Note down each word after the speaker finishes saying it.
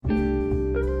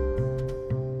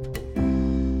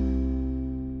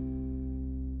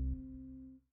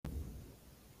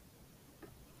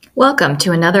Welcome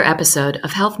to another episode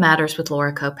of Health Matters with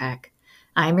Laura Kopek.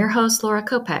 I am your host, Laura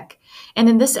Kopek, and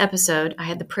in this episode, I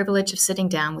had the privilege of sitting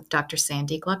down with Dr.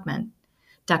 Sandy Gluckman.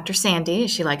 Dr. Sandy, as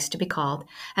she likes to be called,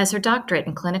 has her doctorate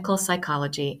in clinical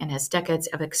psychology and has decades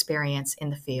of experience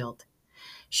in the field.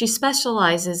 She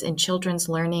specializes in children's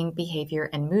learning,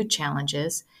 behavior, and mood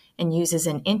challenges and uses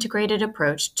an integrated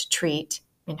approach to treat,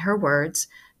 in her words,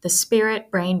 the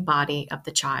spirit, brain, body of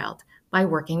the child by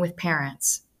working with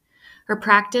parents. Her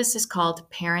practice is called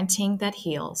Parenting That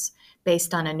Heals,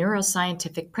 based on a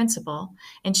neuroscientific principle,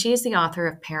 and she is the author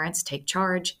of Parents Take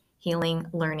Charge, Healing,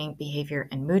 Learning, Behavior,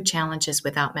 and Mood Challenges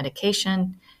Without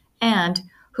Medication, and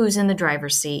Who's in the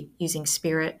Driver's Seat, Using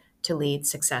Spirit to Lead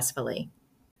Successfully.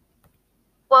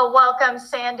 Well, welcome,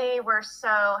 Sandy. We're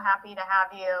so happy to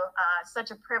have you.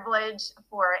 Such a privilege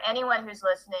for anyone who's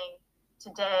listening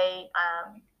today.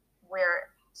 We're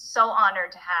so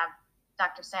honored to have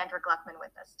Dr. Sandra Gluckman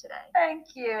with us today.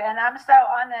 Thank you, and I'm so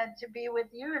honored to be with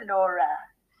you, Laura.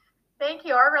 Thank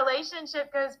you. Our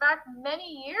relationship goes back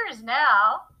many years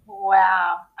now.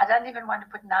 Wow. I don't even want to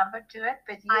put a number to it,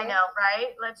 but yes. I know,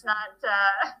 right? Let's not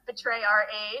betray our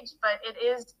age, but it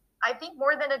is, I think,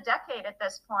 more than a decade at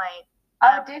this point.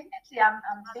 Oh, definitely. I'm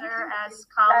thinking as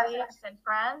colleagues and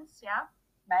friends, yeah.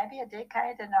 Maybe a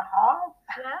decade and a half.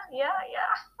 Yeah.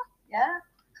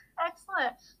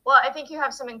 Excellent. Well, I think you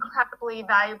have some incredibly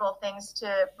valuable things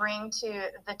to bring to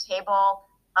the table.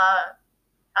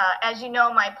 As you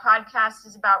know, my podcast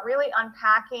is about really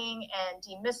unpacking and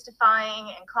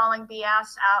demystifying and calling BS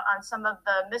out on some of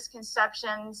the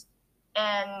misconceptions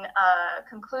and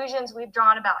conclusions we've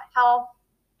drawn about health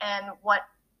and what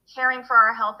caring for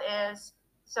our health is.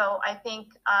 So I think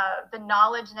the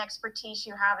knowledge and expertise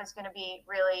you have is going to be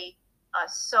really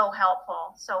so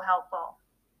helpful.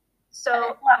 So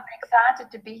I'm excited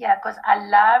to be here because I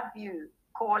love you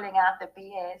calling out the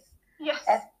BS. Yes.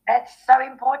 That's so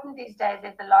important these days.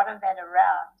 There's a lot of that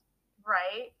around.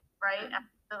 Right.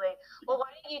 Absolutely. Well, why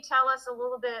don't you tell us a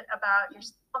little bit about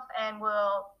yourself, and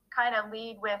we'll kind of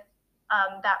lead with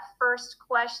that first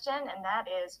question, and that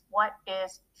is, what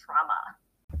is trauma?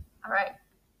 All right.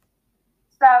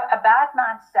 So about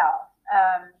myself,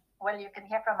 well, you can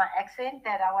hear from my accent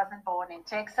that I wasn't born in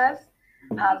Texas.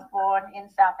 I was born in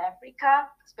South Africa,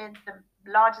 spent the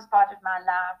largest part of my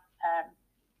life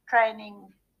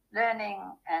training, learning,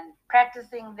 and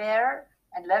practicing there,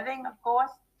 and living, of course,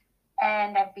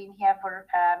 and I've been here for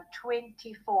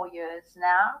 24 years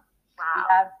now. Wow.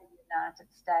 Love the United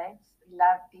States,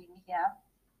 love being here.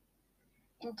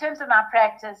 In terms of my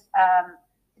practice,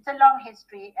 it's a long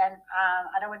history, and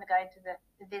I don't want to go into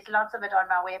there's lots of it on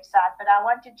my website, but I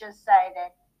want to just say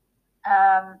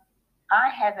that I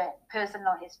have a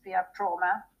personal history of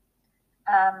trauma.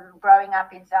 Growing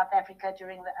up in South Africa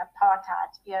during the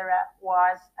apartheid era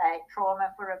was a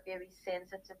trauma for a very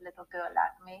sensitive little girl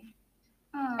like me.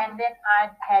 And then I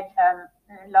had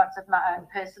lots of my own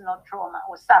personal trauma,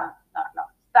 or some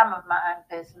of my own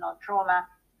personal trauma.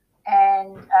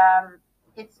 And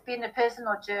it's been a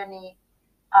personal journey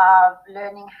of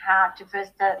learning how to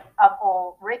first of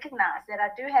all recognize that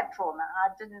I do have trauma. I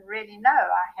didn't really know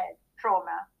I had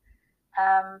trauma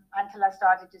until I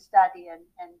started to study,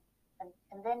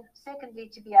 and then secondly,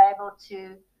 to be able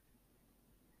to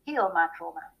heal my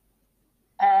trauma.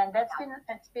 And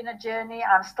it's been a journey.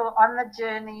 I'm still on the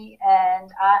journey, and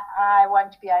I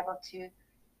want to be able to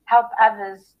help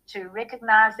others to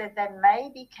recognize that they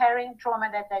may be carrying trauma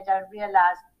that they don't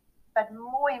realize, but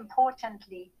more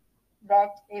importantly,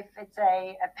 that if it's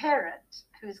a parent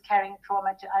who's carrying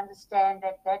trauma, to understand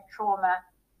that trauma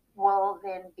will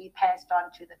then be passed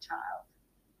on to the child.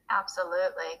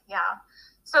 Absolutely, yeah.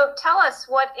 So tell us,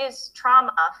 what is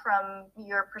trauma from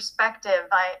your perspective?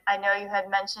 I know you had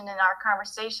mentioned in our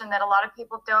conversation that a lot of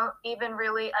people don't even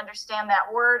really understand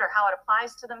that word or how it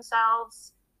applies to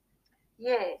themselves.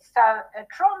 Yes, so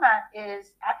trauma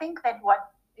is, I think that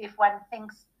if one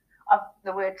thinks of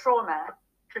the word trauma,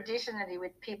 traditionally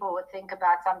people would think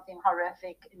about something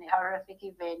horrific, a horrific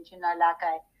event, like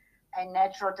a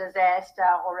natural disaster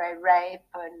or a rape,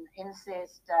 an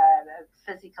incest, a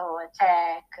physical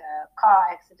attack, a car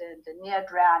accident, a near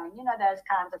drowning, those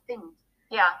kinds of things.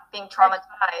 Yeah, being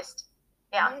traumatized.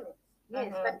 Yeah.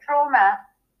 Yes, but trauma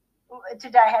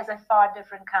today has a far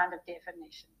different kind of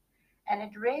definition. And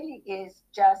it really is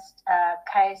just a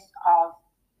case of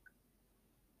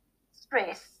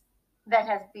stress that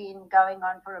has been going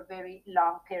on for a very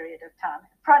long period of time,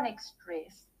 chronic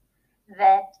stress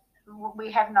that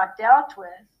we have not dealt with,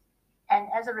 and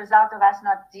as a result of us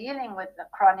not dealing with the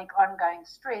chronic ongoing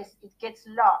stress, it gets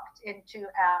locked into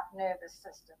our nervous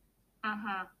system.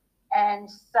 And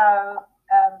so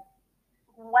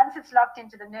once it's locked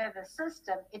into the nervous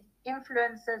system, it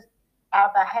influences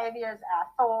our behaviors, our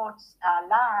thoughts, our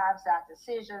lives, our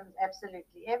decisions,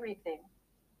 absolutely everything.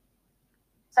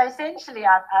 So essentially,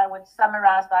 I would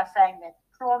summarize by saying that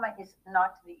trauma is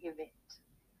not the event.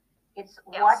 It's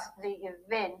what the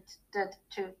event did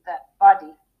to the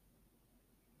body.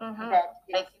 That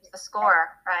keeps the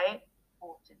score, right?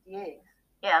 Important. Yes.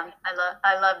 Yeah,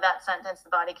 I love that sentence. The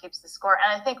body keeps the score.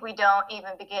 And I think we don't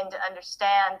even begin to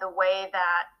understand the way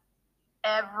that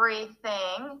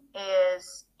everything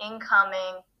is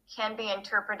incoming, can be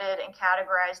interpreted and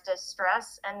categorized as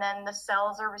stress, and then the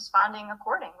cells are responding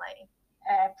accordingly.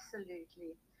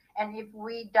 Absolutely. And if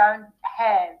we don't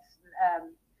have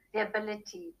the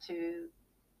ability to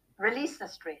release the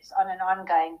stress on an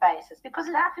ongoing basis, because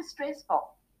life is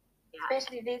stressful,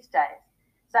 especially these days.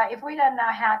 So if we don't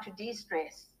know how to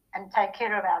de-stress and take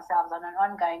care of ourselves on an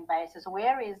ongoing basis,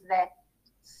 where is that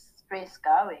stress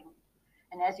going?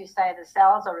 And as you say, the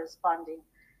cells are responding,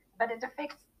 but it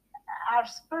affects our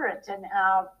spirit and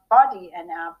our body and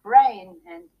our brain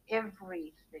and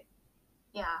everything.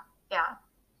 Yeah.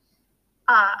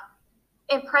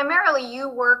 And primarily you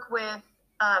work with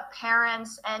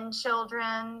parents and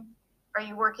children. Are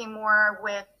you working more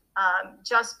with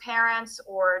just parents,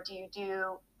 or do you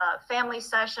do family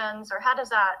sessions, or how does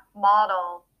that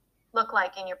model look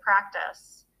like in your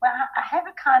practice? Well, I have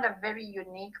a kind of very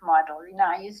unique model.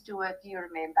 I used to work, you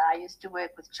remember, I used to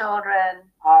work with children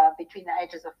between the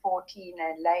ages of 14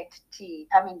 and late teen,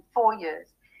 4 years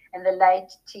and the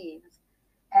late teens.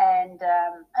 And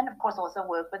of course also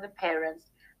work with the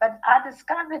parents. But I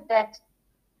discovered that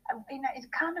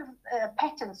it kind of a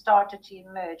pattern started to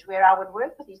emerge where I would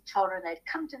work with these children. They'd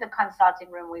come to the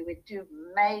consulting room. We would do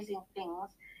amazing things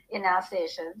in our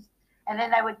sessions. And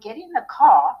then they would get in the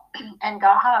car and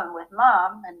go home with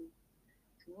mom and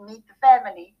meet the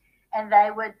family. And they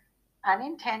would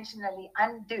unintentionally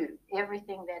undo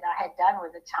everything that I had done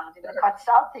with the child in the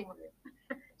consulting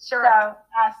room. Sure. So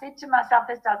I said to myself,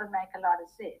 this doesn't make a lot of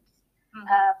sense.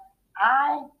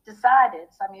 I decided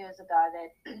some years ago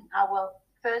that I will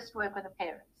first work with the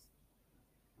parents.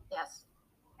 Yes.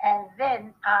 And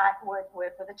then I would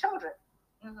work with the children.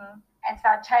 And so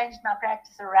I changed my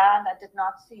practice around. I did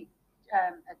not see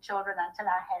children until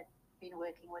I had been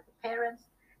working with the parents,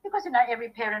 because every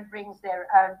parent brings their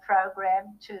own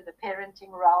program to the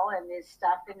parenting role, and there's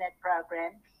stuff in that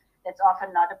program that's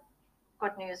often not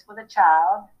good news for the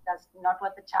child. That's not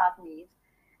what the child needs.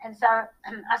 And so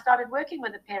I started working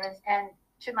with the parents, and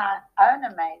to my own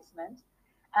amazement,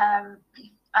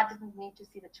 I didn't need to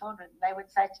see the children. They would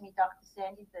say to me, Dr.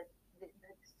 Sandy, that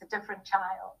it's a different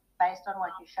child based on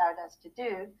what you showed us to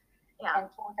do and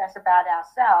taught us about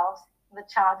ourselves. The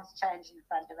child has changed in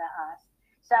front of our eyes.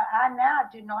 So I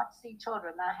now do not see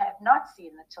children. I have not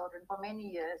seen the children for many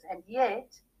years, and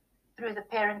yet through the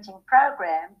parenting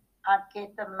program, I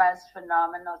get the most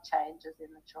phenomenal changes in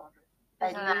the children.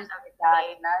 They lose their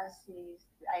diagnoses,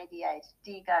 the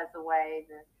ADHD goes away,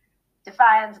 the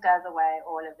defiance goes away,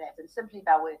 all of that, and simply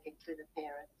by working through the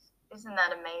parents. Isn't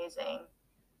that amazing?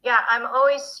 Yeah, I'm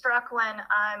always struck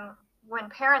when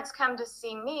parents come to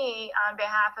see me on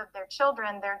behalf of their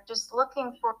children. They're just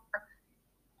looking for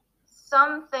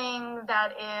something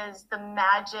that is the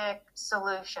magic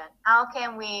solution. How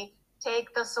can we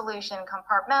take the solution,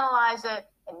 compartmentalize it,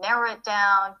 and narrow it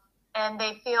down? And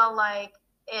they feel like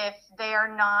if they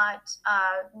are not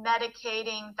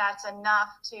medicating, that's enough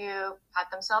to pat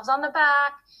themselves on the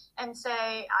back and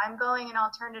say, I'm going an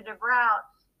alternative route.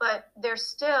 But they're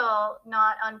still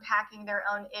not unpacking their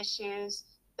own issues.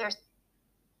 They're to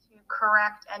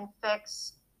correct and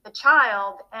fix the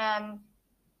child. And,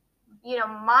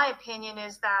 my opinion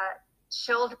is that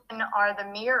children are the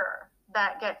mirror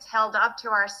that gets held up to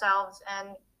ourselves and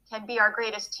can be our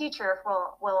greatest teacher if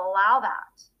we'll allow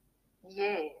that.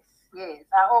 Yes.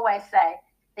 I always say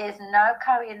there's no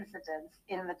coincidence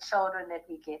in the children that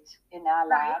we get in our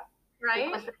lives.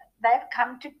 Right. Because they've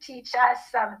come to teach us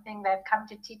something. They've come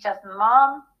to teach us,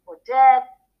 Mom or Dad,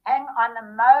 hang on a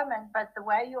moment, but the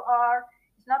way you are,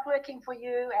 it's not working for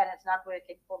you and it's not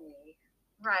working for me.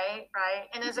 Right.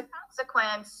 And as a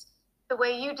consequence, the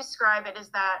way you describe it is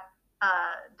that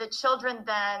the children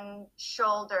then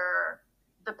shoulder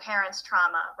the parents'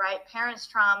 trauma, right? Parents'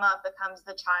 trauma becomes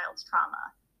the child's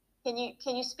trauma.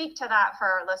 Can you speak to that for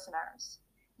our listeners?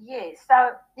 Yes.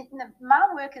 So my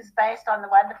work is based on the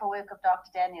wonderful work of Dr.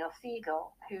 Daniel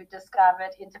Siegel, who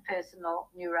discovered interpersonal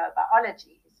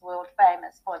neurobiology. He's world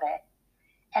famous for that.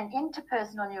 And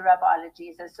interpersonal neurobiology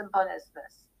is as simple as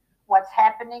this. What's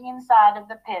happening inside of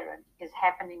the parent is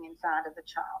happening inside of the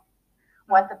child.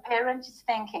 What the parent is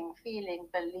thinking, feeling,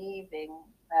 believing,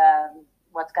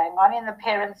 what's going on in the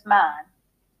parent's mind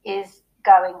is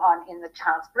going on in the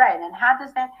child's brain. And how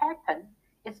does that happen?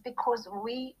 It's because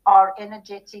we are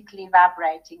energetically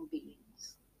vibrating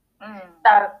beings.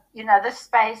 So, this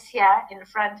space here in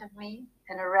front of me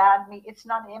and around me, it's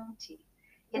not empty.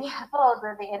 It's filled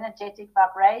with the energetic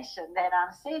vibration that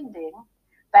I'm sending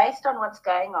based on what's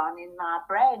going on in my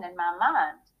brain and my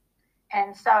mind.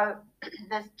 And so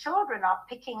the children are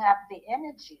picking up the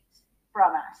energies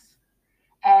from us.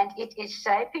 And it is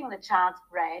shaping the child's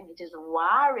brain. It is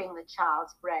wiring the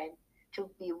child's brain to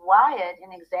be wired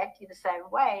in exactly the same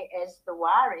way as the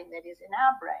wiring that is in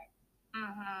our brain.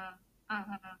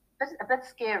 It's a bit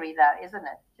scary, though, isn't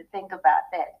it, to think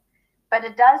about that? But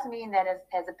it does mean that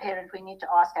as a parent, we need to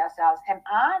ask ourselves, how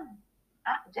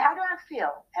do I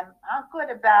feel? Am I good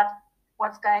about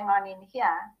what's going on in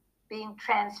here being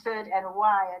transferred and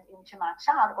wired into my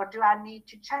child, or do I need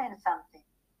to change something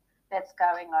that's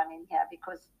going on in here?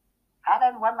 Because I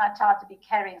don't want my child to be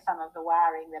carrying some of the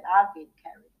wiring that I've been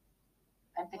carrying,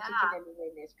 and particularly when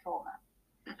there's trauma.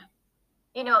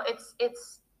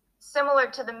 It's similar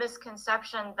to the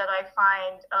misconception that I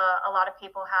find a lot of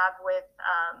people have with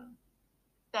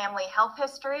family health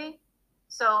history.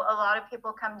 So a lot of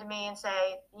people come to me and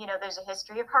say, there's a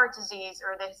history of heart disease,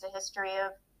 or there's a history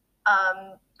of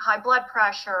high blood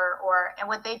pressure, and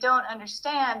what they don't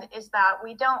understand is that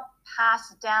we don't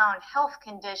pass down health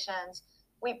conditions.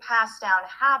 We pass down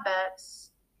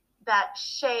habits that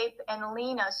shape and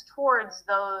lean us towards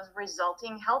those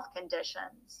resulting health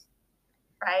conditions,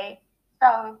 right?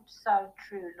 So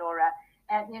true, Laura.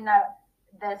 And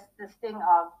there's this thing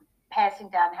of passing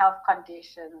down health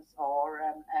conditions or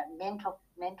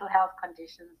mental health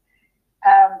conditions.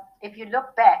 If you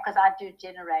look back, because I do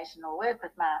generational work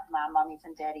with my mommies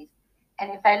and daddies,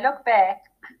 and if they look back,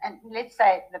 and let's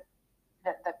say the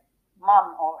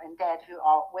mom and dad who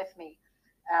are with me,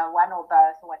 one or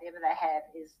both, or whatever they have,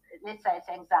 is, let's say it's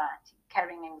anxiety,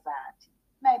 carrying anxiety,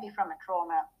 maybe from a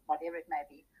trauma, whatever it may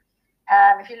be.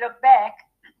 If you look back,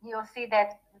 you'll see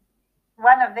that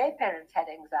one of their parents had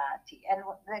anxiety, and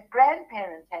the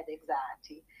grandparents had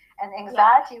anxiety, and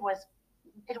anxiety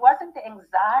it wasn't the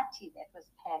anxiety that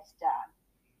was passed down.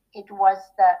 It was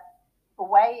the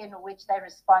way in which they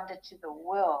responded to the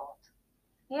world.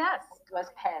 Yes. It was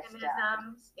passed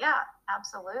down. Yeah,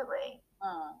 absolutely.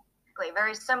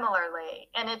 Very similarly.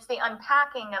 And it's the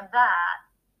unpacking of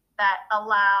that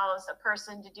allows a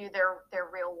person to do their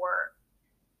real work.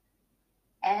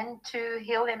 And to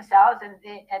heal themselves. And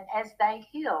as they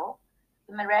heal,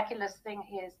 the miraculous thing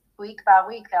is week by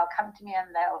week, they'll come to me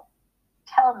and they'll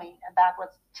tell me about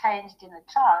what's changed in the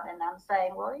child. And I'm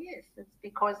saying, well, yes, it's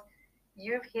because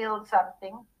you've healed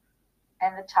something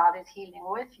and the child is healing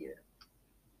with you.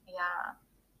 Yeah.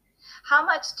 How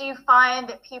much do you find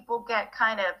that people get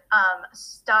kind of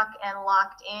stuck and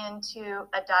locked into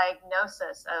a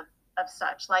diagnosis of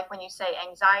such? Like when you say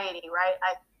anxiety, right?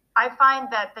 I find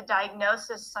that the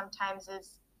diagnosis sometimes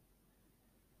is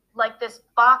like this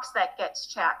box that gets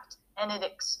checked, and it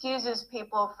excuses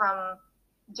people from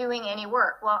doing any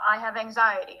work. Well, I have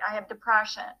anxiety, I have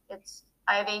depression,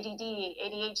 I have ADD,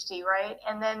 ADHD, right?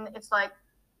 And then it's like,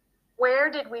 where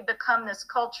did we become this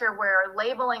culture where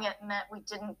labeling it meant we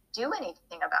didn't do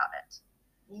anything about it?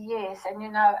 Yes,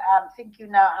 and I think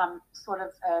I'm sort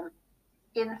of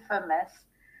infamous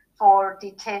for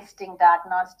detesting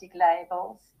diagnostic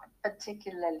labels,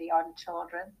 particularly on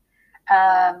children.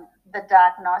 The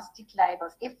diagnostic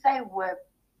labels, if they were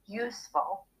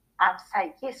useful, I'd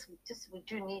say, yes, we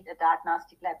do need a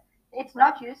diagnostic label. It's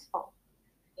not useful.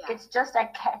 Yeah. It's just a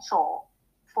catch-all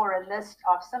for a list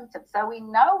of symptoms. So we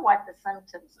know what the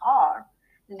symptoms are.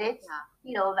 Let's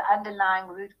heal the underlying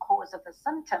root cause of the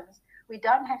symptoms. We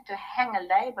don't have to hang a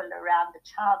label around the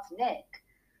child's neck,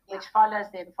 which follows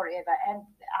them forever. And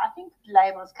I think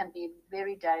labels can be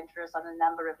very dangerous on a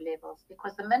number of levels,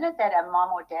 because the minute that a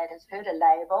mom or dad has heard a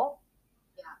label,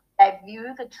 they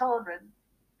view the children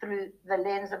through the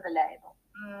lens of the label.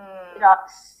 They're not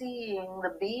seeing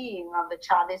the being of the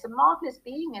child. There's a marvelous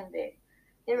being in there.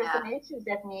 There are some issues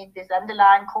that need these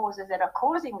underlying causes that are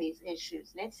causing these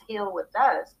issues. Let's heal with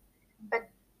those. But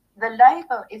the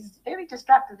label is very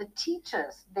destructive. The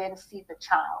teachers then see the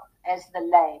child as the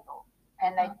label,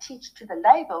 and they teach to the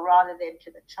label rather than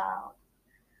to the child.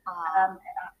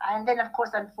 And then, of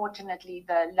course, unfortunately,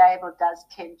 the label does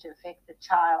tend to affect the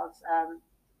child's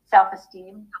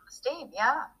self-esteem. Self-esteem,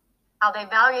 yeah. How they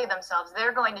value themselves.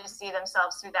 They're going to see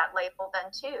themselves through that label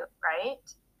then too, right?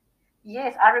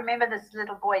 Yes, I remember this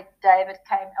little boy, David,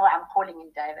 I'm calling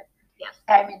him David. Yes.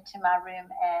 Came into my room,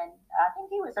 and I think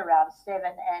he was around 7,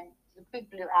 and with big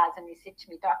blue eyes, and he said to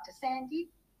me, Dr. Sandy,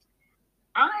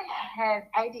 I have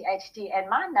ADHD and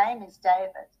my name is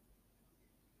David.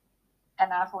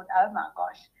 And I thought, oh my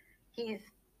gosh, he's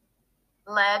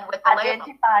led with the label.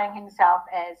 identifying himself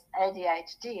as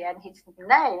ADHD and his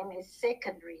name is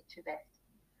secondary to that.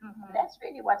 Mhm. That's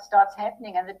really what starts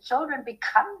happening, and the children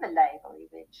become the label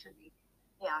eventually.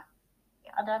 Yeah.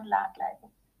 I don't like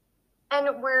labels.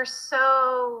 And we're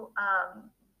so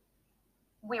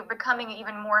we're becoming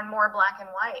even more and more black and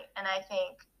white. And I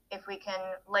think if we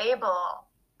can label,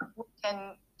 we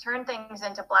can turn things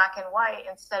into black and white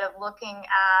instead of looking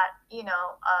at,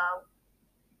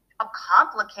 how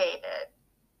complicated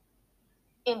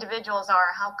individuals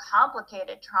are, how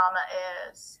complicated trauma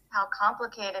is, how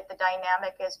complicated the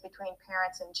dynamic is between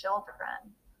parents and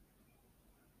children.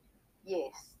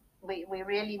 Yes, we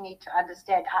really need to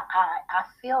understand. I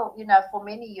feel, for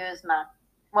many years now,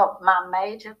 my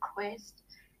major quest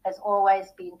has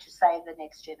always been to save the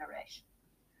next generation.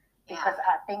 Because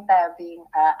I think they are being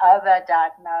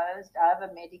over-diagnosed,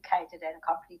 over-medicated, and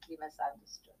completely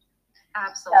misunderstood.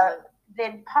 Absolutely. So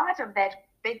then part of that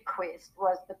big quest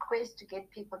was the quest to get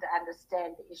people to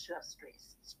understand the issue of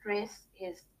stress. Stress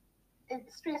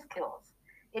kills.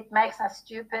 It makes us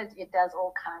stupid. It does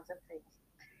all kinds of things.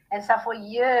 And so for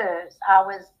years, I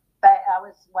was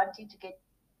wanting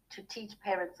to teach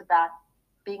parents about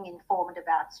being informed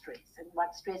about stress and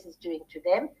what stress is doing to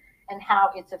them and how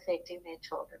it's affecting their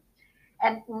children.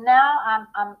 And now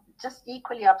I'm just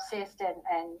equally obsessed and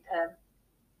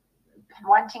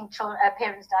wanting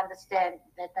parents to understand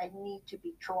that they need to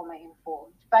be trauma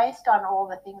informed based on all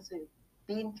the things we've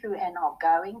been through and are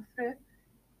going through,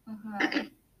 Mm-hmm.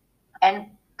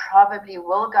 and probably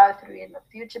will go through in the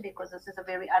future because this is a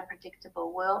very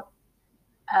unpredictable world.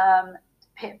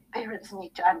 Parents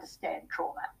need to understand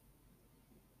trauma.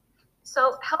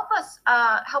 So help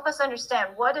us understand,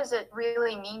 what does it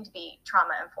really mean to be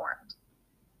trauma informed?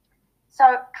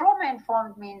 So trauma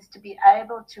informed means to be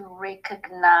able to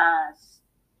recognize,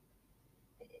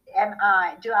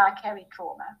 do I carry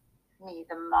trauma, me,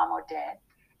 the mom or dad,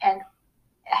 and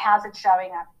how's it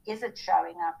showing up? Is it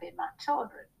showing up in my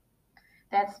children?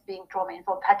 That's being trauma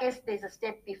informed. I guess there's a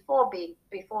step before the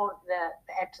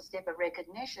actual step of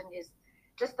recognition is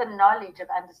just the knowledge of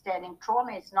understanding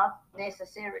trauma is not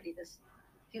necessarily this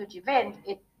huge event.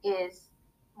 It is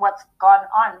what's gone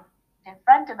on in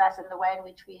front of us and the way in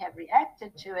which we have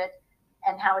reacted to it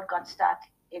and how it got stuck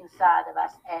inside of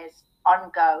us as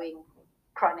ongoing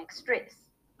chronic stress.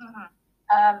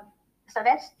 Mm-hmm. So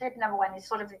that's step number one, is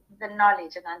sort of the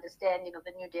knowledge and understanding of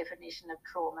the new definition of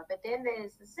trauma. But then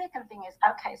there's the second thing is,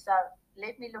 okay, so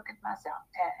let me look at myself.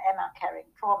 Am I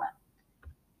carrying trauma?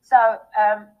 So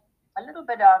a little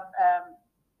bit of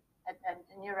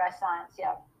neuroscience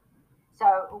here.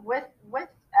 So with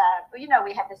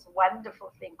we have this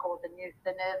wonderful thing called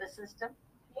the nervous system.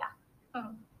 Yeah.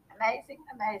 Mm-hmm.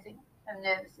 Amazing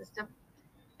nervous system.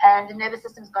 And the nervous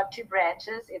system's got two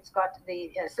branches. It's got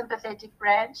the sympathetic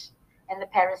branch and the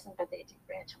parasympathetic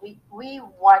branch. We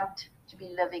want to be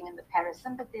living in the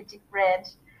parasympathetic branch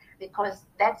because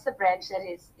that's the branch that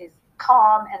is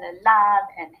calm and alive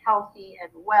and healthy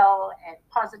and well and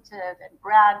positive and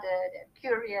grounded and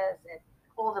curious and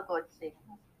all the good things.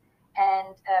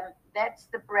 And that's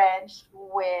the branch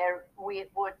where we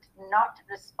would not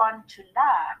respond to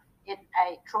life in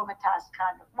a traumatized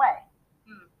kind of way.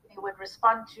 We would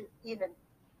respond to even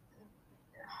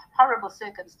horrible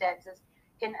circumstances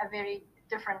in a very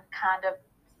different kind of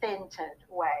centered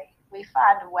way. We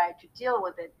find a way to deal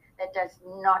with it that does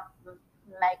not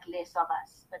make less of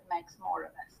us, but makes more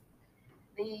of us.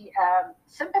 The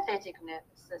sympathetic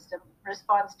nervous system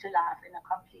responds to life in a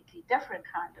completely different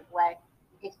kind of way.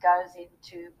 It goes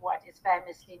into what is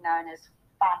famously known as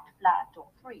fight, flight, or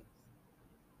freeze.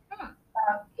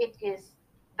 It is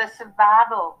the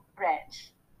survival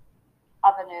branch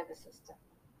of the nervous system.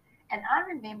 And I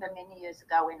remember many years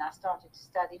ago when I started to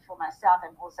study for myself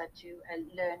and also to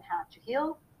learn how to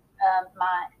heal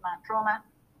my trauma.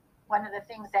 One of the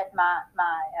things that my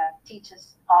a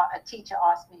teacher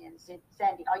asked me and said,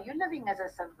 Sandy, are you living as a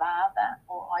survivor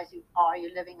or are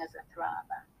you living as a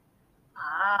thriver?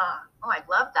 I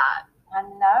love that. I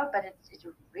know, but it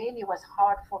really was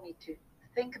hard for me to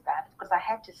think about it because I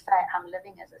had to say I'm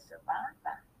living as a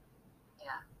survivor.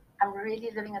 Yeah. I'm really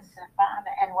living as a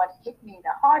survivor. And what hit me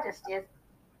the hardest is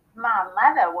my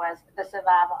mother was the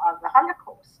survivor of the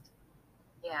Holocaust.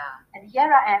 Yeah. And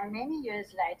here I am many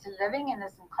years later living in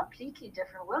this completely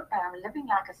different world, but I'm living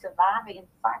like a survivor in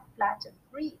fight, flight, and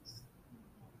freeze.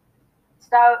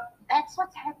 So that's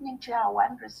what's happening to our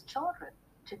wondrous children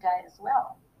today as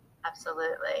well.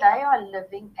 Absolutely. They are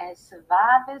living as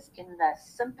survivors in the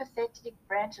sympathetic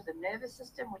branch of the nervous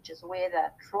system, which is where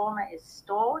the trauma is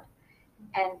stored.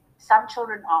 And some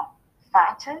children are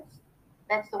fighters.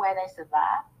 That's the way they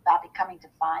survive, by becoming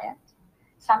defiant.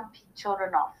 Some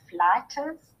children are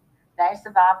flighters. They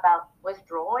survive by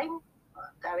withdrawing,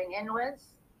 going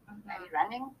inwards, maybe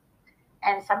running.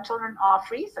 And some children are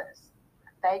freezers.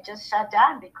 They just shut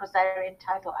down because they're in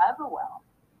total overwhelm.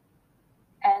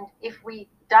 And if we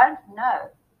don't know,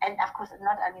 and of course,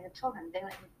 not only the children, then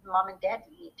mom and dad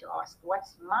need to ask,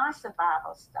 what's my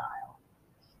survival style?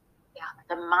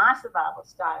 Yeah. My survival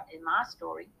style in my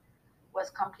story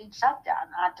was complete shutdown.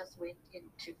 I just went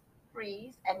into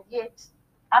freeze, and yet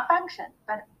I functioned,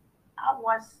 but I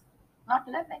was not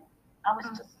living. I was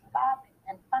just surviving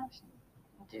and functioning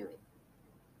and doing.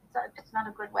 So it's not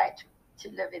a good way to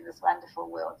live in this wonderful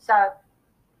world. So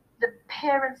the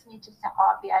parents need to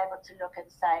be able to look and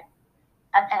say,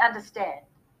 and understand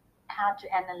how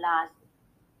to analyze,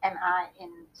 am I in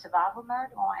survival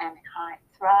mode or am I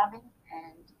thriving?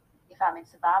 And if I'm in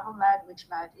survival mode, which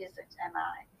mode is it? Am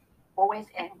I always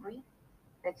angry?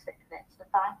 That's the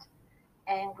fight.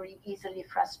 Angry, easily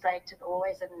frustrated,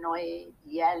 always annoyed,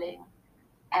 yelling.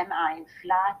 Am I in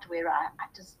flight, where I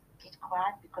just get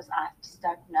quiet because I just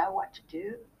don't know what to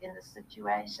do in the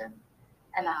situation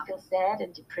and I feel sad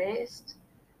and depressed?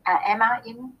 Am I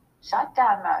in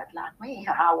shutdown mode like me?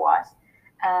 I was.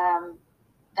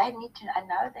 They need to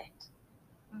know that.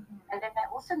 And then they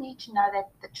also need to know that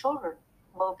the children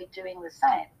will be doing the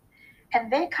same.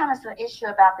 And there comes the issue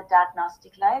about the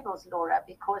diagnostic labels, Laura,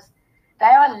 because they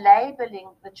are labeling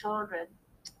the children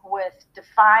with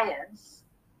defiance,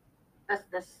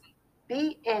 this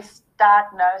BS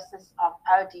diagnosis of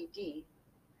ODD.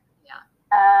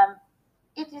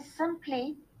 It is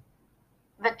simply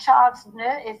the child's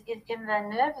is in the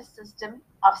nervous system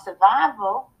of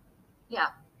survival. Yeah.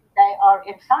 They are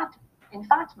in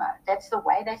fight mode. That's the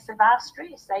way they survive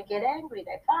stress. They get angry,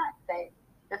 they fight, they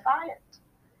defiant.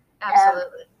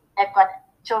 Absolutely. They've got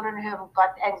children who have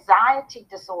got anxiety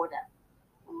disorder.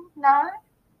 No.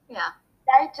 Yeah.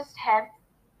 They just have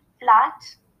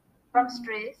flight from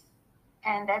stress,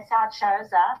 and that's how it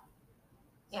shows up.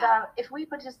 Yeah. So if we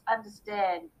could just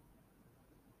understand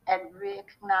and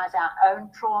recognize our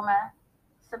own trauma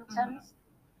symptoms,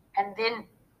 and then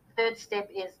third step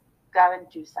is go and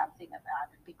do something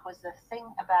about it. Because the thing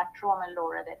about trauma,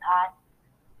 Laura, that I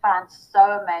find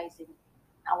so amazing,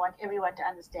 I want everyone to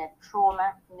understand,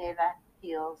 trauma never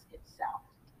heals itself.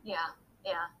 Yeah.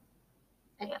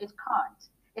 It can't.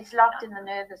 It's locked in the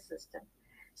nervous system.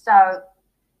 So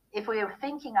if we are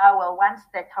thinking, oh, well, once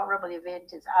that horrible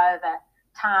event is over,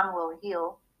 time will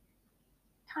heal,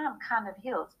 time kind of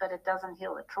heals, but it doesn't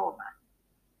heal the trauma.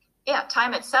 Yeah,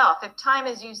 time itself. If time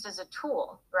is used as a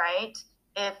tool, right?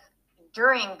 If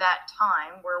during that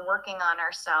time we're working on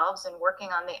ourselves and working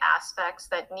on the aspects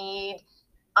that need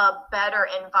a better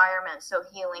environment so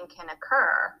healing can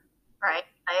occur, right?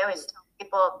 I always tell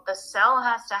people the cell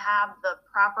has to have the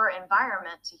proper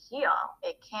environment to heal.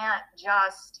 It can't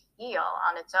just heal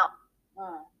on its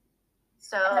own.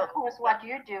 So, and of course, what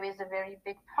you do is a very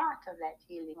big part of that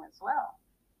healing as well.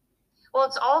 Well,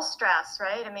 it's all stress,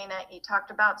 right? I mean, you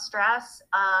talked about stress.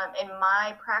 In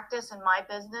my practice, in my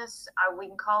business, we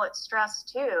can call it stress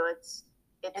too. It's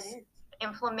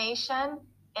inflammation,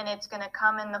 and it's going to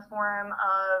come in the form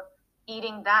of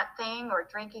eating that thing or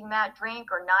drinking that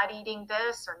drink or not eating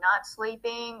this or not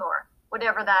sleeping or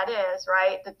whatever that is,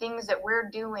 right? The things that we're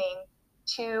doing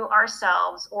to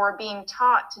ourselves or being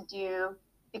taught to do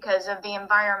because of the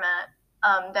environment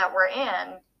that we're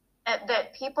in.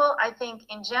 That people, I think,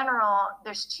 in general,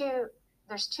 there's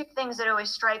two things that always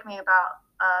strike me about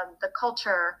the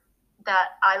culture that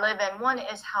I live in. One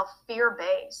is how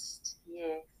fear-based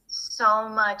so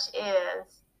much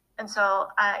is. And so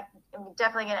I'm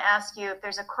definitely going to ask you if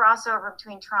there's a crossover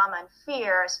between trauma and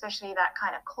fear, especially that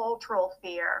kind of cultural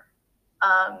fear.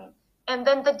 And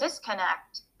then the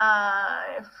disconnect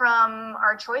from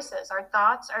our choices, our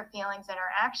thoughts, our feelings, and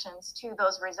our actions to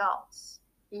those results.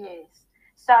 Yes.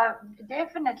 So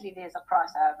definitely there's a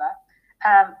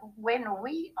crossover. When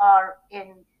we are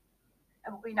in,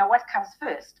 what comes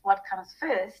first? What comes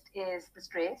first is the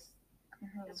stress.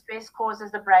 The stress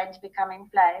causes the brain to become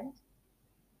inflamed.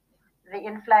 The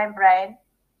inflamed brain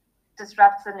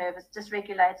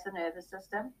dysregulates the nervous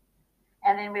system,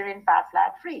 and then we're in fight,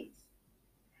 flight, freeze.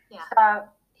 Yeah. So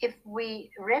if we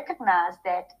recognize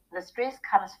that the stress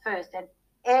comes first and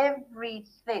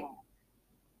everything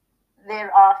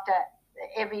thereafter,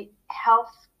 every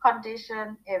health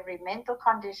condition, every mental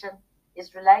condition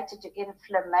is related to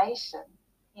inflammation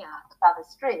by the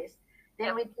stress,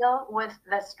 Then we deal with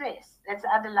the stress. That's the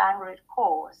underlying root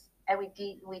cause. And we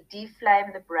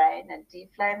deflame the brain and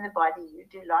deflame the body. You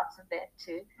do lots of that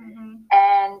too.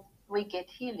 And we get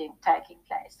healing taking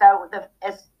place. So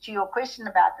as to your question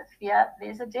about the fear,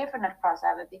 there's a definite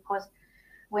crossover, because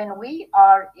when we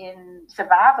are in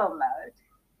survival mode,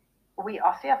 we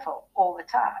are fearful all the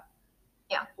time.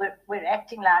 Yeah. We're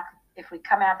acting like if we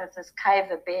come out of this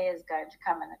cave, a bear is going to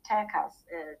come and attack us.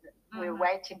 We're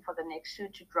waiting for the next shoe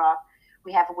to drop.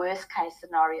 We have worst case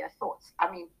scenario thoughts. I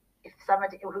mean, if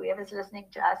somebody, whoever's listening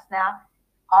to us now,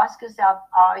 ask yourself,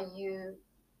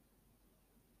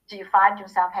 do you find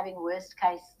yourself having worst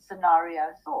case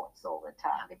scenario thoughts all the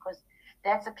time? Because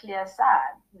that's a clear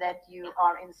sign that you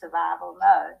are in survival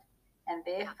mode, and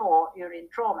therefore you're in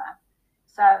trauma.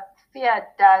 So fear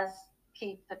does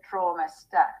keep the trauma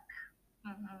stuck.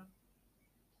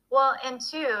 Well, and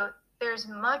two, there's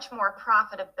much more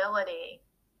profitability,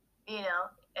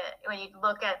 when you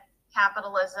look at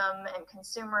capitalism and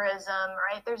consumerism,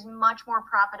 right? There's much more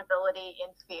profitability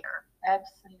in fear.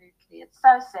 Absolutely. It's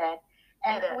so sad.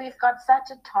 And we've got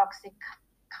such a toxic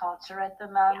culture at the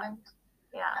moment.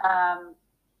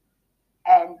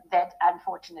 And that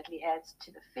unfortunately adds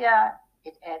to the fear.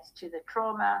 It adds to the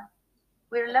trauma.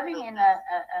 We're living in a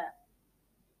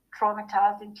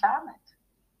traumatizing climate.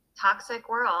 Toxic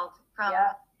world from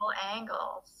all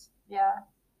angles. Yeah.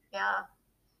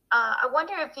 I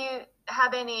wonder if you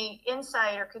have any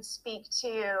insight or could speak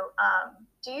to,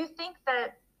 do you think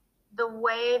that the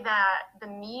way that the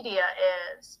media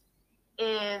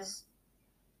is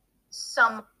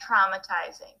somewhat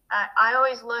traumatizing? I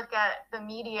always look at the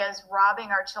media as robbing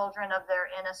our children of their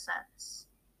innocence,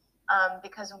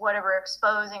 because of whatever we're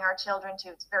exposing our children to.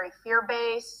 It's very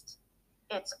fear-based.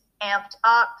 It's amped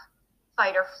up,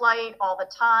 fight or flight all the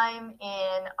time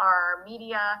in our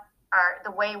media,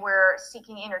 the way we're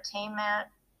seeking entertainment.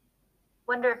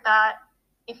 Wonder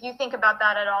if you think about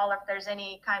that at all, if there's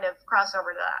any kind of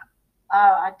crossover to that. Oh,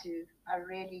 I do. I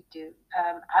really do.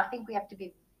 I think we have to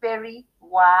be very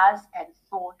wise and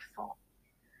thoughtful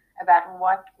about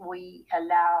what we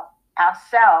allow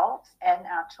ourselves and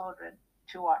our children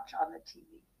to watch on the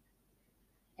TV.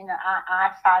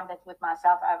 I find that with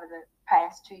myself over the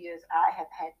past 2 years, I have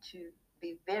had to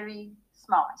be very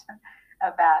smart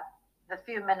about the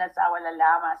few minutes I will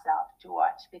allow myself to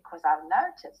watch, because I've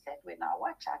noticed that when I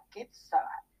watch, I get so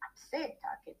upset.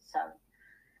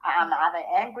 I'm either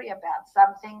angry about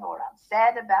something, or I'm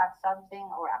sad about something,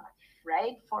 or I'm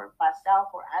afraid for myself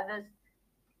or others.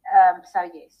 So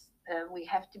yes, we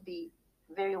have to be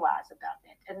very wise about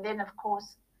that. And then, of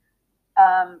course,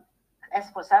 as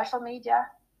for social media,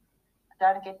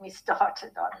 don't get me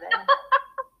started on that.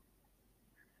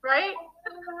 Right?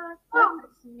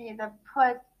 Goodness me, the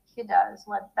poor kiddos,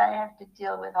 what they have to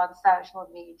deal with on social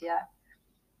media,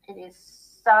 it is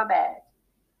so bad.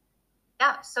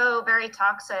 Yeah, so very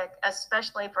toxic,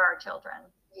 especially for our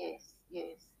children. Yes.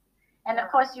 And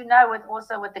of course,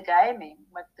 with the gaming,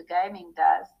 what the gaming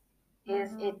does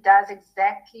is it does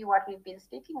exactly what we've been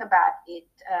speaking about. It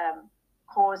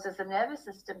causes the nervous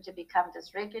system to become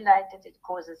dysregulated. It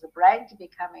causes the brain to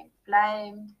become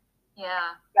inflamed.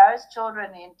 Yeah. Those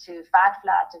children into fight,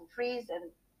 flight, and freeze, and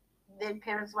then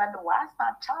parents wonder, why is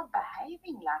my child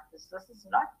behaving like this? This is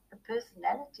not the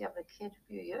personality of the kid a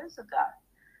few years ago.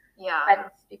 Yeah. But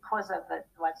it's because of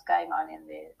what's going on in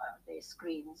their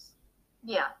screens.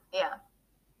 Yeah.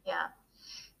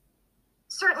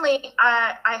 Certainly,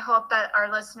 I hope that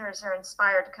our listeners are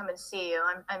inspired to come and see you.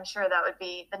 I'm sure that would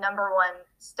be the number one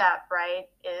step, right,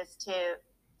 is to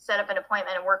set up an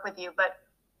appointment and work with you. But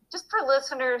just for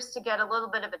listeners to get a little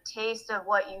bit of a taste of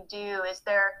what you do, is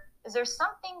there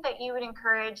something that you would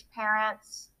encourage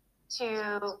parents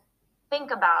to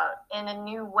think about in a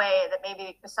new way, that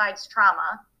maybe besides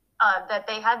trauma, that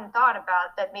they hadn't thought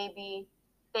about, that maybe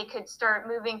they could start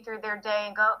moving through their day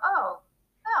and go, oh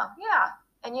yeah,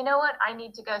 and you know what, I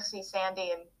need to go see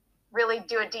Sandy and really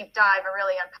do a deep dive and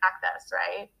really unpack this,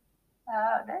 right?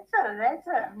 That's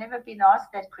I've never been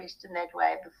asked that question that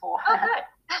way before. Oh, good.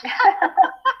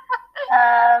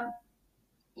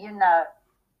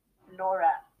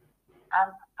 Laura,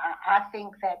 I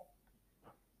think that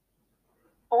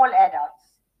all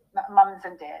adults, mums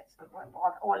and dads of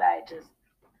all ages,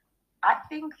 I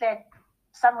think that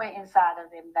somewhere inside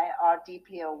of them, they are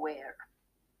deeply aware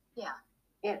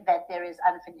that there is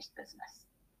unfinished business.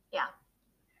 Yeah.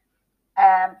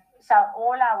 So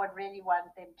all I would really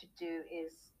want them to do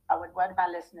is, I would want my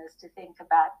listeners to think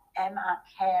about, am I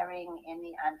carrying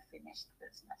any unfinished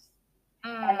business?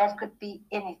 And that could be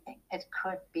anything. It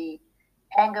could be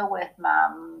anger with my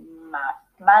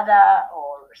mother,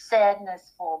 or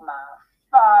sadness for my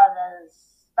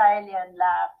father's failure in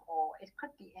life, or it could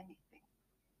be anything.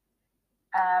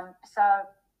 So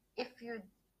if you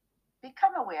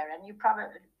become aware, and you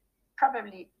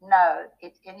probably know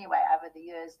it anyway over the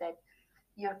years, that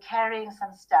you're carrying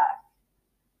some stuff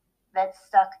that's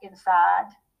stuck inside,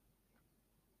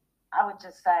 I would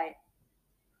just say,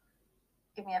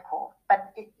 give me a call.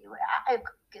 But I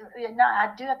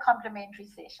do a complimentary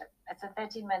session. It's a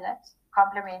 30-minute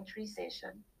complimentary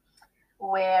session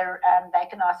where they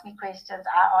can ask me questions.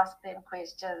 I ask them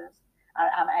questions.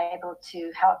 I'm able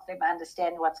to help them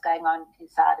understand what's going on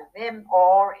inside of them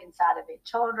or inside of their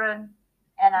children.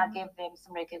 And I give them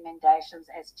some recommendations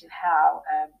as to how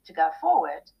to go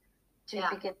forward to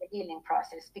begin the healing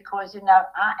process. Because,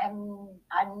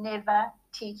 I never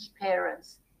teach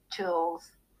parents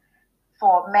tools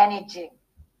for managing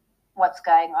what's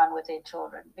going on with their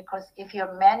children. Because if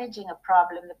you're managing a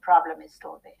problem, the problem is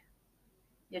still there.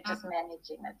 You're just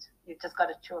managing it. You've just got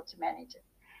a tool to manage it.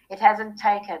 It hasn't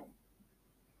taken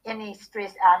any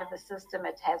stress out of the system.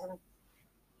 It hasn't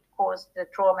caused the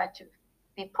trauma to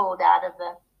be pulled out of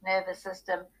the nervous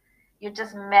system. You're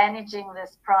just managing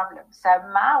this problem. So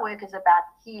my work is about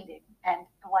healing. And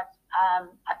what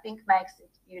I think makes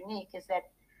it unique is that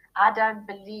I don't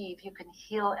believe you can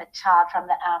heal a child from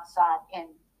the outside in.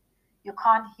 You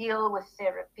can't heal with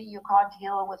therapy. You can't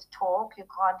heal with talk. You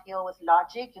can't heal with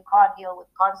logic. You can't heal with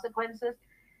consequences.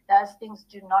 Those things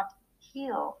do not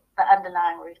heal the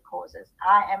underlying root causes.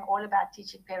 I am all about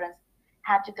teaching parents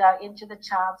how to go into the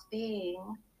child's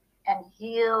being and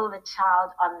heal the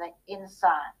child on the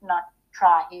inside, not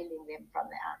try healing them from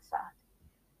the outside.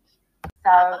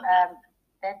 So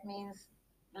that means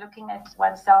looking at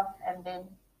oneself and then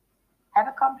have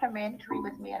a complimentary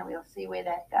with me, and we'll see where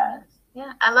that goes.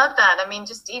 Yeah, I love that. I mean,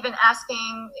 just even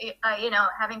asking,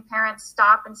 having parents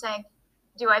stop and saying,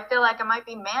 do I feel like I might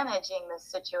be managing this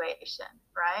situation,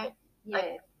 right? Yeah.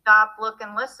 Like, stop, look,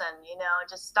 and listen,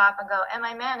 just stop and go, am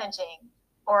I managing?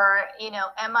 Or,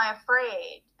 am I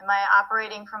afraid? Am I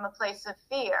operating from a place of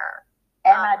fear?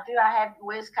 And do I have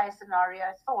worst case scenario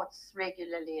thoughts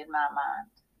regularly in my mind?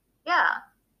 Yeah.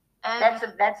 And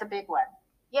that's a big one.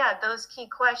 Yeah, those key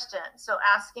questions. So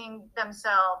asking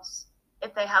themselves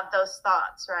if they have those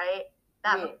thoughts, right?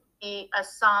 That would be a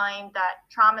sign that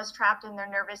trauma is trapped in their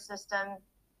nervous system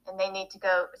and they need to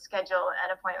go schedule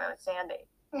an appointment with Sandy.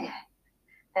 Yeah,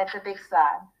 that's a big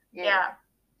sign. Yeah.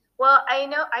 Well,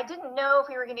 I didn't know if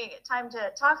we were going to get time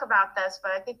to talk about this,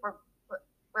 but I think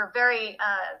we're very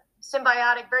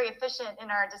symbiotic, very efficient in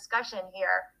our discussion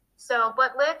here. So,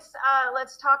 but let's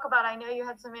talk about, I know you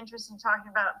had some interest in talking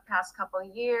about the past couple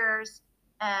of years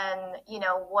and,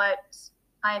 what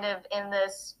kind of in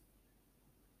this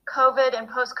COVID and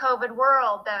post-COVID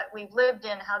world that we've lived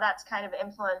in, how that's kind of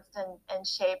influenced and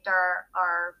shaped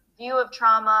our view of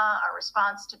trauma, our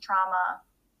response to trauma.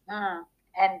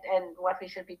 And what we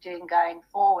should be doing going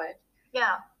forward.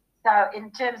 Yeah. So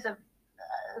in terms of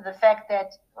the fact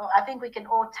that I think we can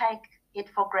all take it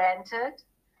for granted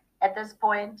at this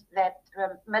point that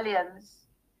millions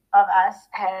of us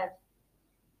have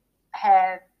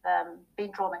been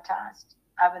traumatized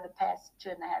over the past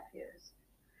 2.5 years.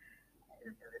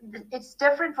 It's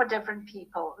different for different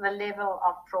people, the level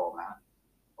of trauma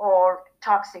or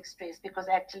toxic stress, because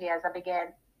actually, as I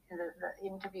began in the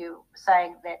interview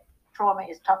saying that trauma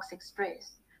is toxic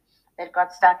stress that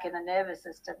got stuck in the nervous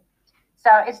system. So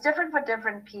it's different for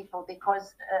different people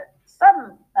because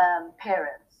some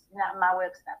parents, now my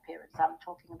work's not parents, I'm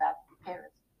talking about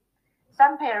parents.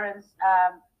 Some parents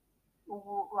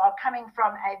are coming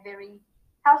from a very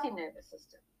healthy nervous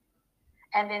system.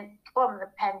 And then, boom, the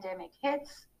pandemic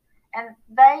hits, and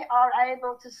they are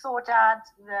able to sort out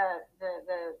the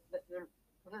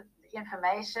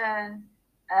information,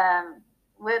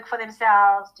 work for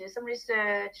themselves, do some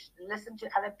research, listen to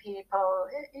other people,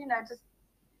 just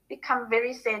become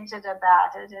very centered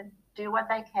about it and do what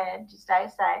they can to stay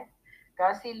safe.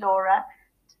 Go see Laura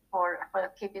for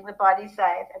keeping the body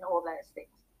safe and all those things.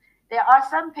 There are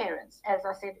some parents, as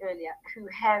I said earlier, who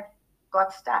have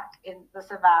got stuck in the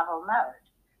survival mode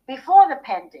before the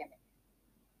pandemic.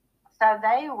 So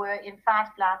they were in fight,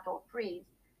 flight, or freeze,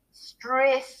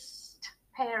 stressed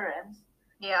parents.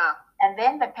 Yeah. And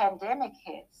then the pandemic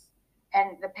hits,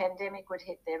 and the pandemic would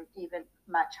hit them even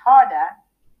much harder.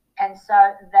 And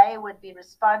so they would be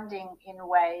responding in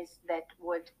ways that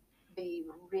would be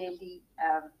really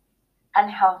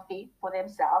unhealthy for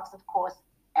themselves, of course,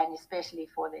 and especially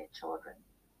for their children.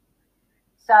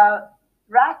 So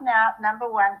right now, number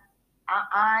one,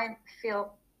 I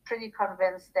feel pretty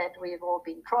convinced that we've all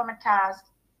been traumatized.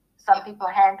 Some people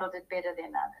handled it better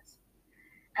than others.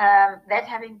 That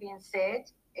having been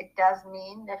said, it does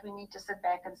mean that we need to sit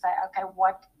back and say, okay,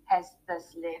 what has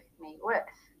this left me with?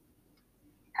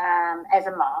 As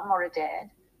a mom or a dad,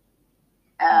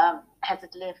 has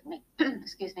it left me,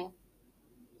 excuse me,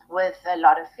 with a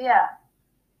lot of fear?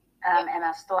 Am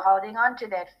I still holding on to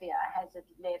that fear? Has it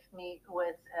left me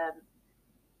with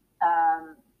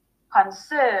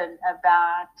concern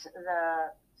about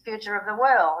the future of the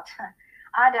world?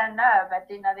 I don't know, but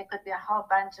there could be a whole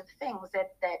bunch of things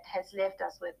that has left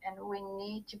us with, and we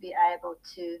need to be able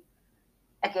to,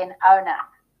 again, own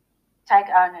up, take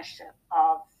ownership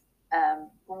of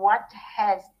what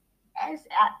has,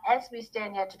 as we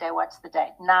stand here today, what's the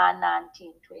date?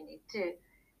 9/19/22.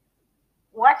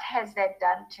 What has that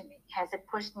done to me? Has it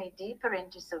pushed me deeper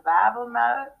into survival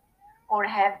mode, or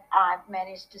have I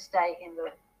managed to stay in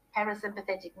the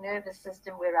parasympathetic nervous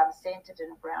system where I'm centered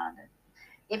and grounded?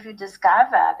 If you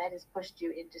discover that has pushed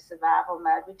you into survival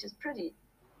mode, which is pretty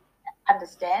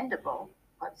understandable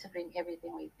considering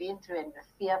everything we've been through and the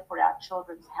fear for our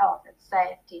children's health and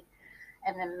safety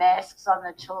and the masks on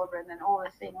the children and all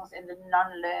the things and the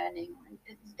non-learning,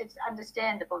 it's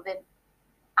understandable, then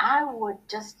I would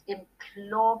just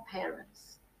implore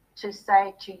parents to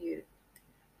say to you,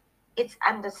 it's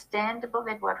understandable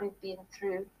that what we've been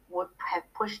through would have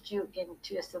pushed you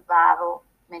into a survival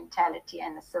mentality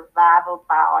and a survival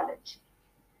biology.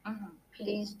 Mm-hmm.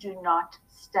 Please do not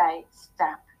stay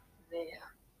stuck there.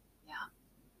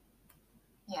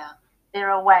 Yeah.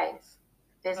 There are ways.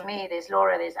 There's me, there's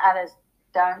Laura, there's others.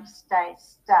 Don't stay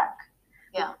stuck.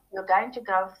 Yeah. You're going to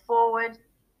go forward.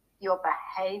 Your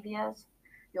behaviors,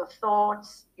 your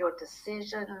thoughts, your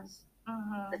decisions,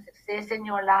 the success in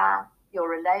your life, your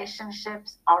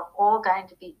relationships are all going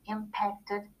to be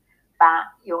impacted by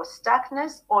your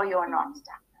stuckness or your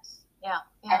non-stuckness. Yeah.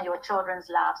 And your children's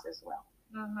lives as well.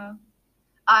 Mm-hmm.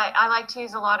 I like to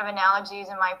use a lot of analogies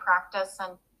in my practice,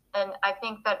 and I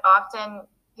think that often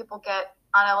people get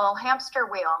on a little hamster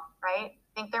wheel, right?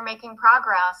 Think they're making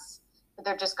progress, but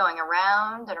they're just going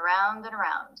around and around and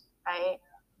around, right?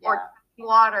 Yeah. Or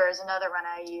water is another one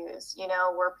I use,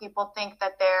 where people think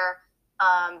that they're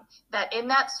that in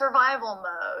that survival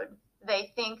mode,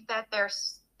 they think that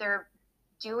they're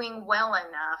doing well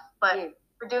enough, but what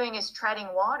we're doing is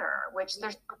treading water, which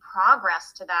there's no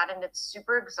progress to that, and it's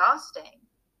super exhausting.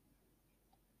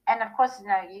 And of course,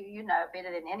 you know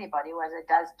better than anybody what it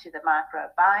does to the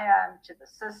microbiome, to the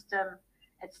system.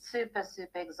 It's super,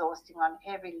 super exhausting on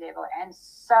every level. And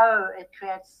so it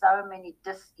creates so many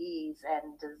dis-ease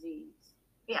and disease.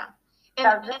 Yeah.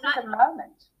 So this is a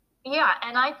moment. Yeah.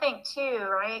 And I think too,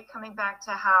 right, coming back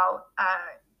to how,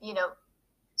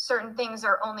 certain things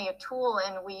are only a tool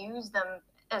and we use them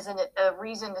as a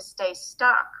reason to stay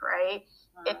stuck, right?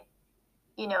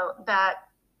 That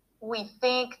we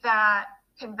think that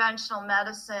conventional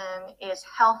medicine is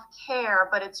health care,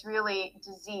 but it's really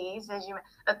disease,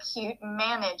 acute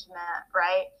management,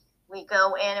 right? We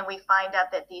go in and we find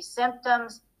out that these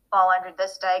symptoms fall under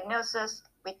this diagnosis.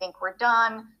 We think we're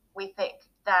done. We think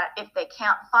that if they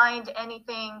can't find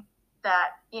anything,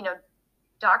 that,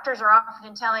 doctors are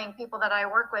often telling people that I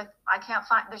work with,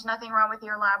 there's nothing wrong with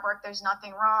your lab work. There's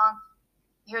nothing wrong.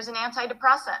 Here's an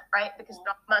antidepressant, right? Because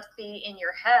that must be in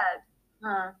your head.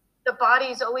 The body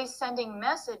is always sending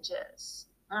messages.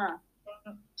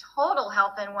 Total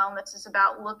health and wellness is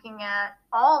about looking at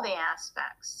all the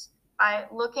aspects,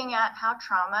 right? Looking at how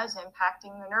trauma is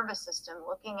impacting the nervous system,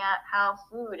 looking at how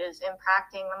food is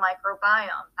impacting the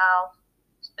microbiome, how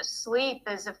sleep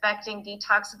is affecting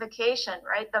detoxification,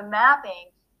 right? The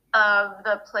mapping of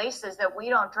the places that we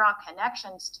don't draw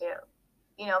connections to.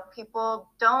 People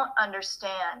don't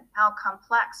understand how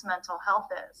complex mental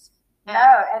health is.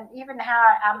 No, and even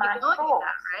how my thoughts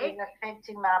right? is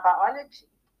affecting my biology.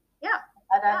 Yeah.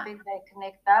 I don't think they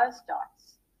connect those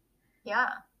dots. Yeah.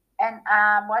 And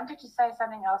I wanted to say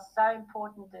something else so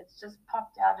important that's just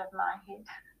popped out of my head,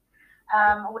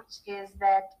 which is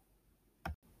that,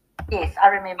 yes, I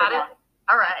remember that.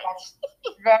 All right.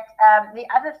 That the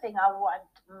other thing I want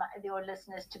your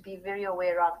listeners to be very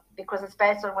aware of, because it's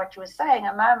based on what you were saying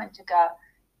a moment ago,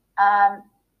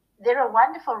 there are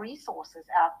wonderful resources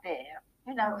out there,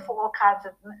 for all kinds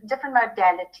of different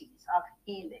modalities of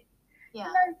healing.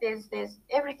 Yeah. There's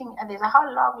everything, and there's a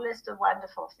whole long list of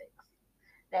wonderful things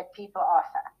that people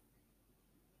offer.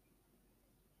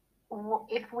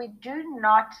 If we do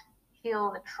not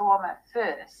heal the trauma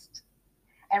first,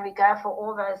 and we go for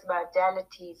all those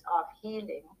modalities of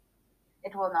healing,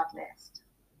 it will not last.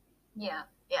 Yeah.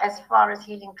 As far as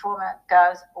healing trauma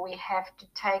goes, we have to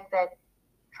take that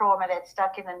trauma that's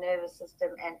stuck in the nervous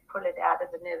system and pull it out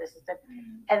of the nervous system.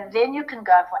 And then you can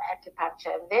go for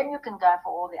acupuncture, and then you can go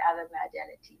for all the other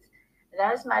modalities.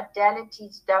 Those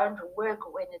modalities don't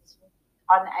work when it's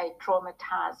on a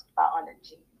traumatized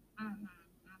biology. Mm-hmm.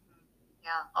 Mm-hmm.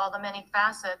 Yeah, all the many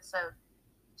facets of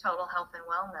total health and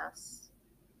wellness.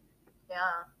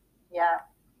 Yeah. Yeah.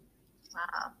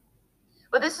 Wow.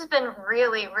 Well, this has been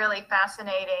really, really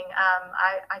fascinating.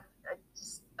 I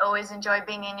just always enjoy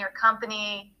being in your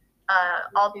company.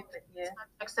 All the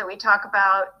subjects that we talk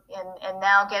about, and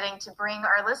now getting to bring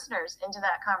our listeners into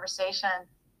that conversation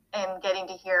and getting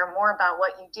to hear more about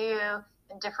what you do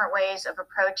and different ways of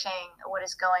approaching what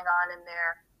is going on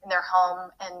in their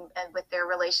home and with their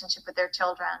relationship with their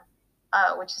children,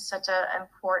 which is such an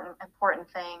important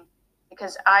thing.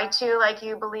 Because I too, like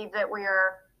you, believe that we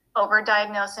are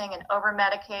over-diagnosing and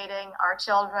over-medicating our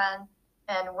children,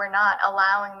 and we're not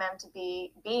allowing them to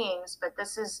be beings. But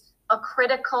this is a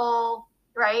critical,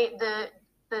 right? The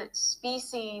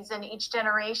species in each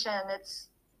generation,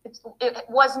 it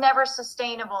was never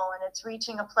sustainable, and it's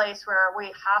reaching a place where we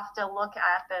have to look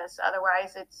at this.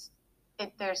 Otherwise,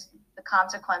 there's the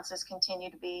consequences continue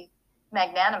to be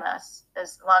magnanimous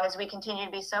as long as we continue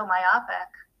to be so myopic.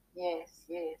 Yes.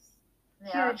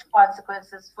 Yeah. Huge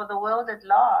consequences for the world at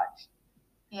large.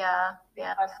 Yeah. In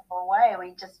a possible way.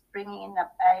 We're just bringing in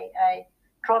a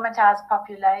traumatized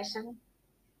population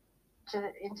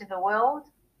into the world,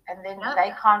 and then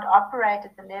they can't operate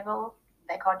at the level,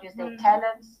 they can't use their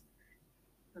talents.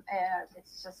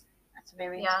 It's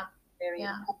very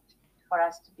important for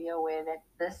us to be aware that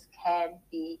this can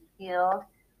be healed.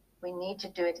 We need to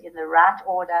do it in the right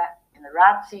order, in the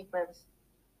right sequence,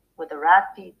 with the right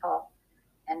people,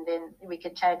 and then we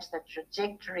can change the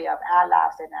trajectory of our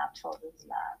lives and our children's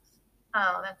lives.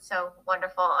 Oh, that's so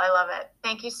wonderful. I love it.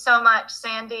 Thank you so much,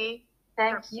 Sandy.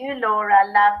 Thank you, Laura. I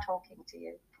love talking to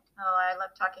you. Oh, I love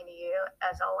talking to you,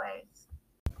 as always.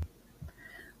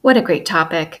 What a great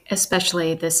topic,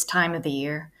 especially this time of the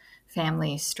year,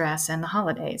 family, stress, and the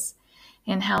holidays.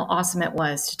 And how awesome it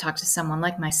was to talk to someone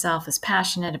like myself who's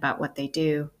passionate about what they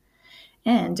do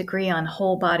and agree on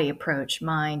whole body approach,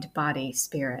 mind, body,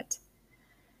 spirit.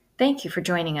 Thank you for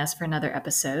joining us for another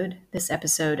episode. This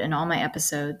episode and all my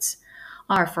episodes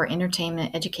are for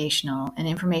entertainment, educational, and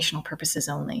informational purposes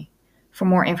only. For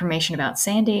more information about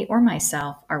Sandy or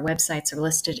myself, our websites are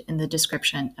listed in the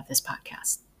description of this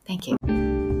podcast. Thank you.